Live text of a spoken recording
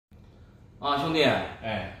啊，兄弟，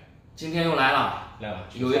哎，今天又来了，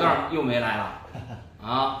有一段又没来了，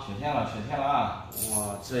啊，缺钱了啊！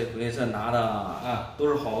哇，这回这拿的啊都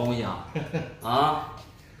是好东西啊，啊，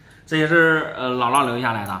这也是姥姥留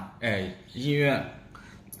下来的，哎，银元，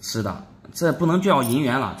是的，这不能叫银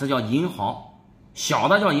元了，这叫银毫，小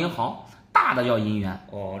的叫银毫，大的叫银元。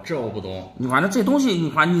哦，这我不懂。你反正这东西，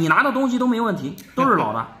你拿的东西都没问题，都是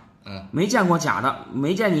老的，没见过假的，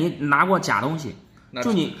没见你拿过假东西。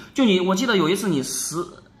就你，我记得有一次你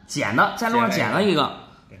捡的，在路上捡了一个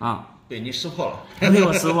啊，被你识破了，被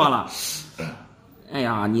我识破了。哎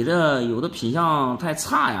呀，你这有的品相太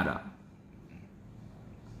差呀，这。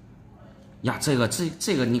呀，这个，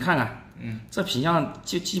你看看，这品相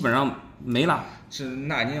就基本上没了。是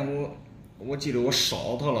那年我记得我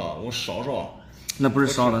烧它了，我烧，那不是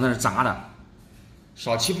烧的，那是炸的，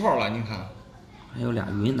烧起泡了，你看。还有俩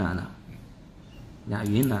云南的，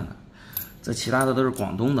这其他的都是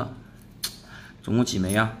广东的，总共几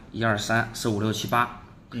枚啊？1、2、3、4、5、6、7、8，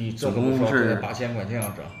总共是8000块钱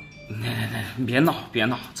啊！这，别闹，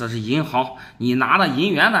这是银毫，你拿的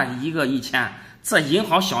银元的一个1000，这银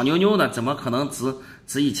毫小妞妞的怎么可能值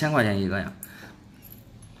1000块钱一个呀？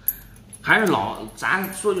还是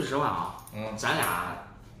咱说句实话啊，咱俩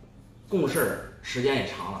共事时间也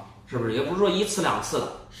长了，是不是？也不是说1次2次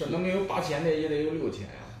的，是能有8000的也得有6000呀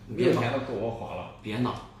，6000都够我花了。别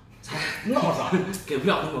闹。才闹啥？给不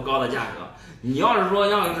了那么高的价格。你要是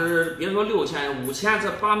别说6000、5000，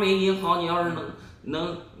这8枚银毫，你要是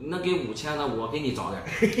能给5000的，我给你找点，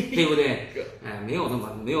对不对？哎，没有那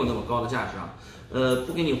么高的价值啊。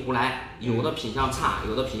不给你胡来，有的品相差，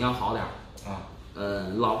有的品相好点啊。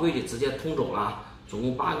老规矩直接通走了，总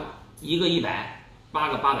共8个，一个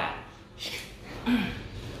100，8个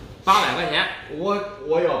800，800块钱。我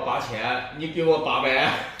要8000，你给我800，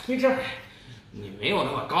你没有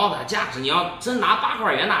那么高的价值，你要真拿8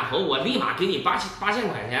块元大头，我立马给你8000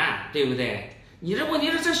块钱，对不对？你这问题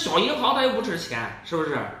是这小银毫它又不值钱，是不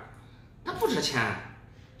是？它不值钱，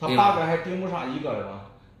它8个还顶不上一个了吧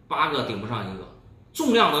？8个顶不上一个，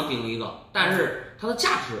重量能顶一个，但是它的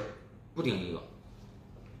价值不顶一个，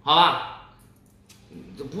好吧？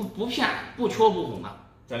不骗，不缺不哄的。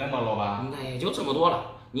真的吗，老板？那也就这么多了。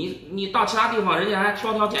你到其他地方，人家还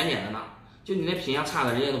挑拣的呢，就你那品相差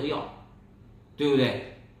的，人家都不要。对不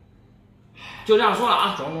对？就这样说了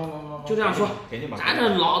啊，就这样说。咱都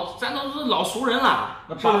是老熟人了，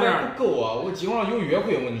那800不够啊！我今晚有约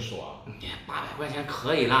会，我跟你说。800块钱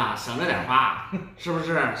可以啦，省着点花，是不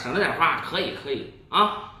是？省着点花，可以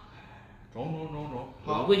啊。中。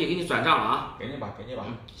老规矩给你转账了啊。给你吧。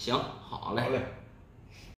行，好嘞。